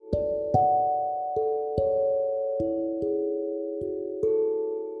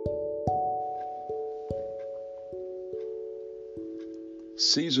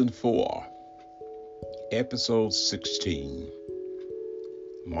Season 4, Episode 16,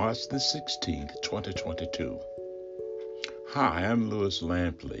 March the 16th, 2022. Hi, I'm Louis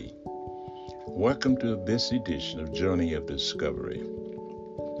Lampley. Welcome to this edition of Journey of Discovery.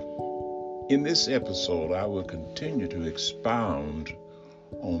 In this episode, I will continue to expound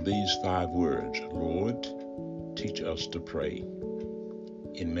on these 5 words. Lord, teach us to pray.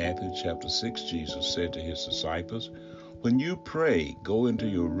 In Matthew chapter 6, Jesus said to his disciples, when you pray, go into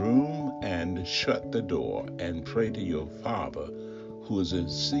your room and shut the door and pray to your Father who is in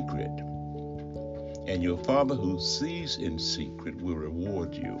secret. And your Father who sees in secret will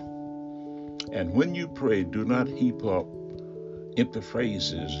reward you. And when you pray, do not heap up empty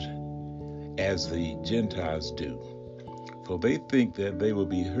phrases as the Gentiles do, for they think that they will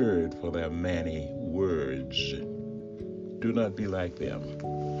be heard for their many words. Do not be like them.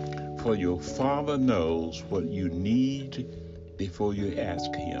 For your Father knows what you need before you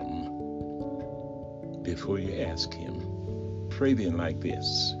ask Him. Pray then like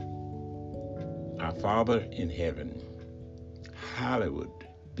this. Our Father in heaven, hallowed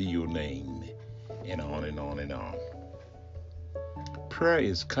be your name, and on and on and on. Prayer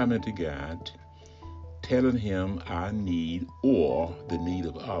is coming to God, telling Him our need or the need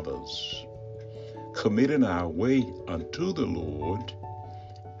of others, committing our way unto the Lord,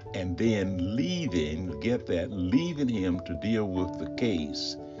 and then leaving Him to deal with the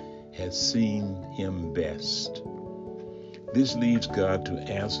case has seen Him best. This leaves God to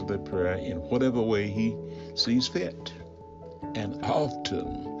answer the prayer in whatever way He sees fit. And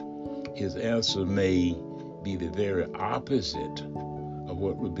often His answer may be the very opposite of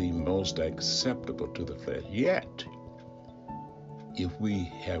what would be most acceptable to the flesh. Yet, if we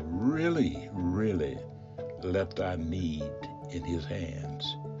have really left our need in His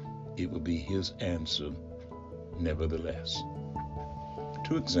hands, it will be His answer nevertheless.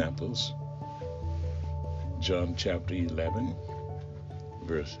 2 examples. John chapter 11,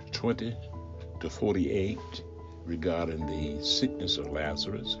 verse 20 to 48 regarding the sickness of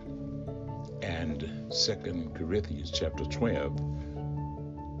Lazarus, and 2 Corinthians chapter 12,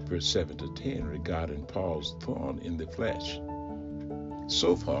 verse 7 to 10 regarding Paul's thorn in the flesh.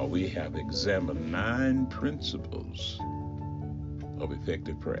 So far, we have examined 9 principles of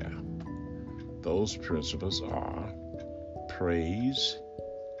effective prayer. Those principles are praise,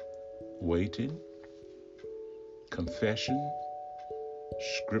 waiting, confession,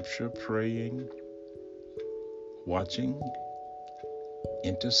 scripture praying, watching,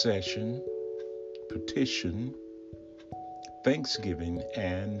 intercession, petition, thanksgiving,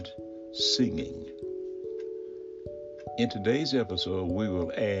 and singing. In today's episode, we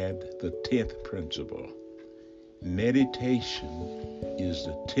will add the 10th principle. Meditation is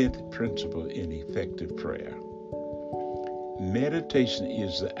the 10th principle in effective prayer. Meditation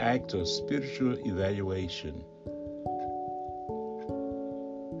is the act of spiritual evaluation.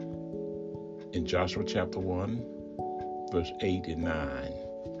 In Joshua chapter 1, verse 8 and 9,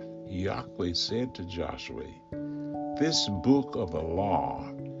 Yahweh said to Joshua, this book of the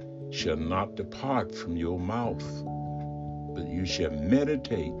law shall not depart from your mouth, but you shall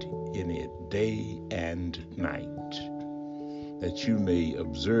meditate in it day and night, that you may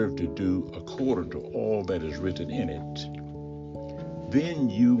observe to do according to all that is written in it. Then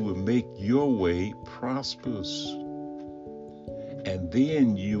you will make your way prosperous, and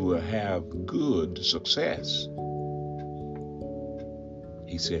then you will have good success.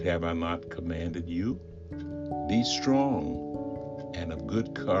 He said, have I not commanded you? Be strong and of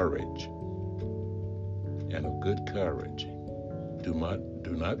good courage. Do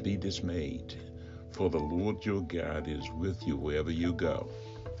not be dismayed, for the Lord your God is with you wherever you go.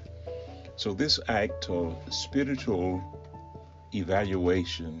 So this act of spiritual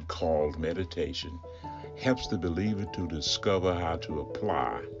evaluation called meditation helps the believer to discover how to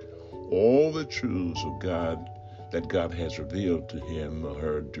apply all the truths of God that God has revealed to him or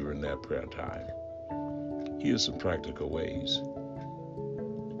her during that prayer time. Here's some practical ways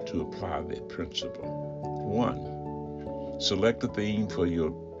to apply that principle. 1. Select a theme for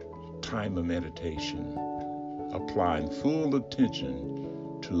your time of meditation, applying full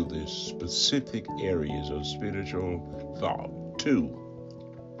attention to the specific areas of spiritual thought. 2.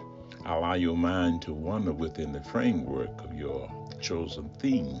 Allow your mind to wander within the framework of your chosen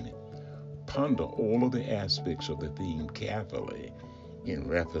theme. Ponder all of the aspects of the theme carefully in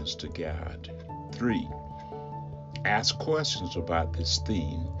reference to God. 3. Ask questions about this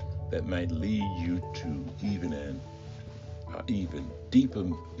theme that might lead you to even deeper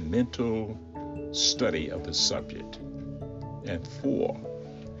mental study of the subject. And 4,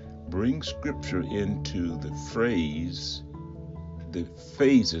 bring scripture into the phrase the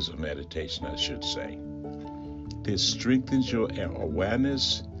phases of meditation, I should say. This strengthens your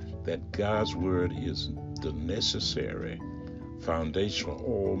awareness that God's word is the necessary foundation for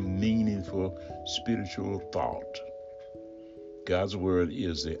all meaningful spiritual thought. God's word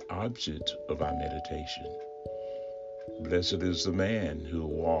is the object of our meditation. Blessed is the man who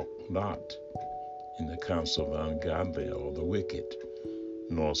walk not in the counsel of the ungodly or the wicked,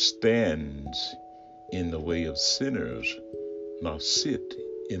 nor stands in the way of sinners, nor sit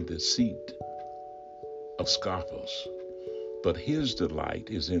in the seat of scoffers. But his delight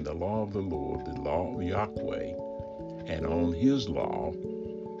is in the law of the Lord, the law of Yahweh, and on his law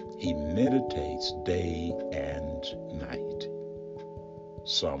he meditates day and night.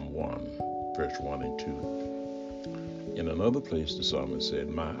 Psalm 1, verse 1 and 2. In another place, the psalmist said,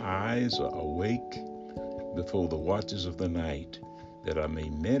 my eyes are awake before the watches of the night, that I may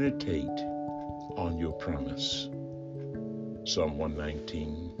meditate on your promise. Psalm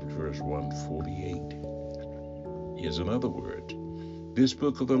 119, verse 148. Here's another word. This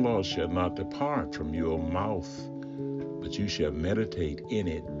book of the law shall not depart from your mouth, but you shall meditate in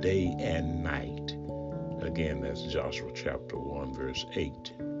it day and night. Again, that's Joshua chapter 1, verse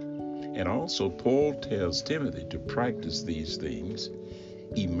 8. And also, Paul tells Timothy to practice these things,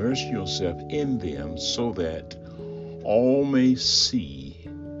 immerse yourself in them so that all may see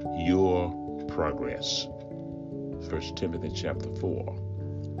your progress. 1 Timothy chapter 4,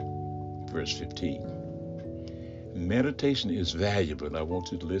 verse 15. Meditation is valuable, and I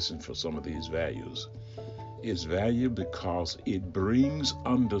want you to listen for some of these values. It's valuable because it brings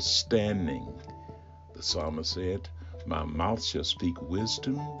understanding. The psalmist said, my mouth shall speak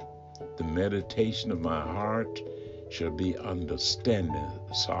wisdom, the meditation of my heart shall be understanding.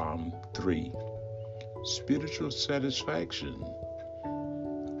 Psalm 3. Spiritual satisfaction.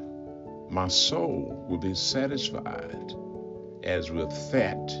 My soul will be satisfied as with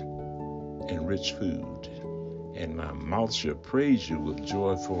fat and rich food, and my mouth shall praise you with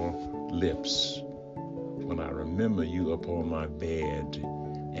joyful lips. When I remember you upon my bed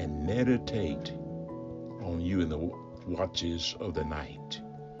and meditate on you in the watches of the night.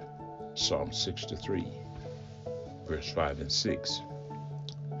 Psalm 63, verse 5 and 6.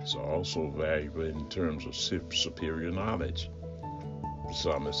 It's also valuable in terms of superior knowledge. The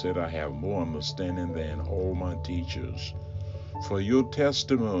psalmist said, I have more understanding than all my teachers, for your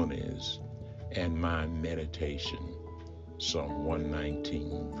testimonies and my meditation. Psalm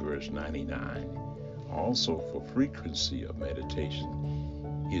 119, verse 99. Also, for frequency of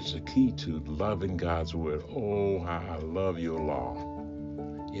meditation, it's a key to loving God's word. Oh, how I love your law.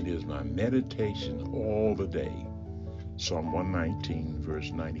 It is my meditation all the day. Psalm 119,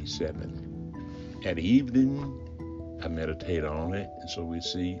 verse 97. At evening, I meditate on it. And so we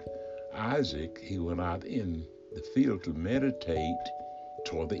see Isaac, he went out in the field to meditate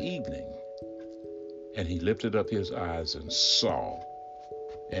toward the evening. And he lifted up his eyes and saw,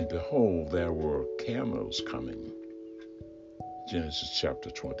 and behold, there were camels coming. Genesis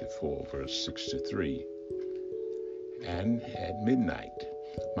chapter 24, verse 63. And at midnight,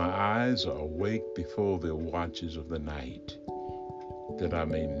 my eyes are awake before the watches of the night, that I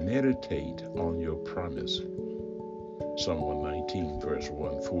may meditate on your promise. Psalm 119, verse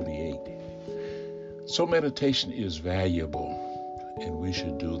 148. So meditation is valuable, and we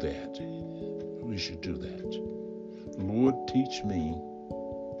should do that. We should do that. Lord, teach me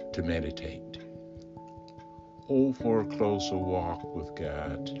to meditate. Oh, for a closer walk with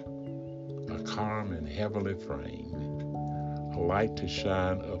God, a calm and heavenly frame, a light to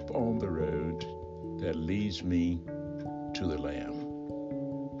shine up on the road that leads me to the Lamb.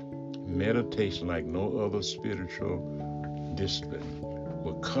 Meditation, like no other spiritual discipline,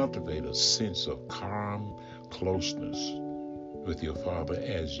 will cultivate a sense of calm closeness with your Father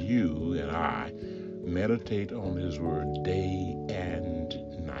as you and I meditate on His Word day and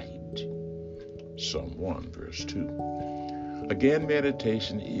night. Psalm 1, verse 2. Again,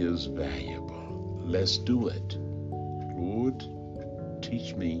 meditation is valuable. Let's do it. Lord,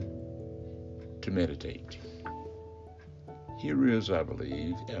 teach me to meditate. Here is, I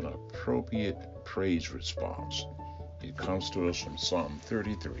believe, an appropriate praise response. It comes to us from Psalm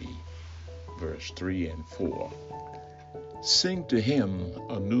 33, verse 3 and 4. Sing to Him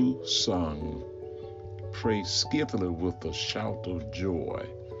a new song. Praise skillfully with a shout of joy.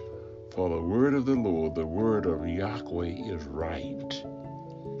 For the word of the Lord, the word of Yahweh is right,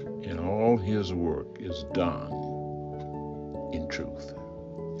 and all His work is done in truth.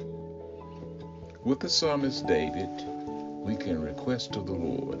 With the psalmist David, we can request of the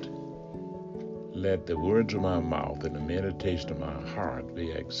Lord, let the words of my mouth and the meditation of my heart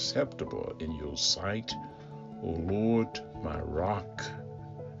be acceptable in your sight, O Lord, my rock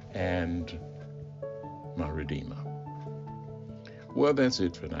and my redeemer. Well, that's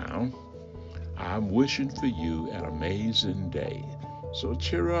it for now. I'm wishing for you an amazing day. So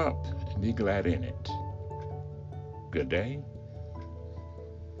cheer up and be glad in it. Good day.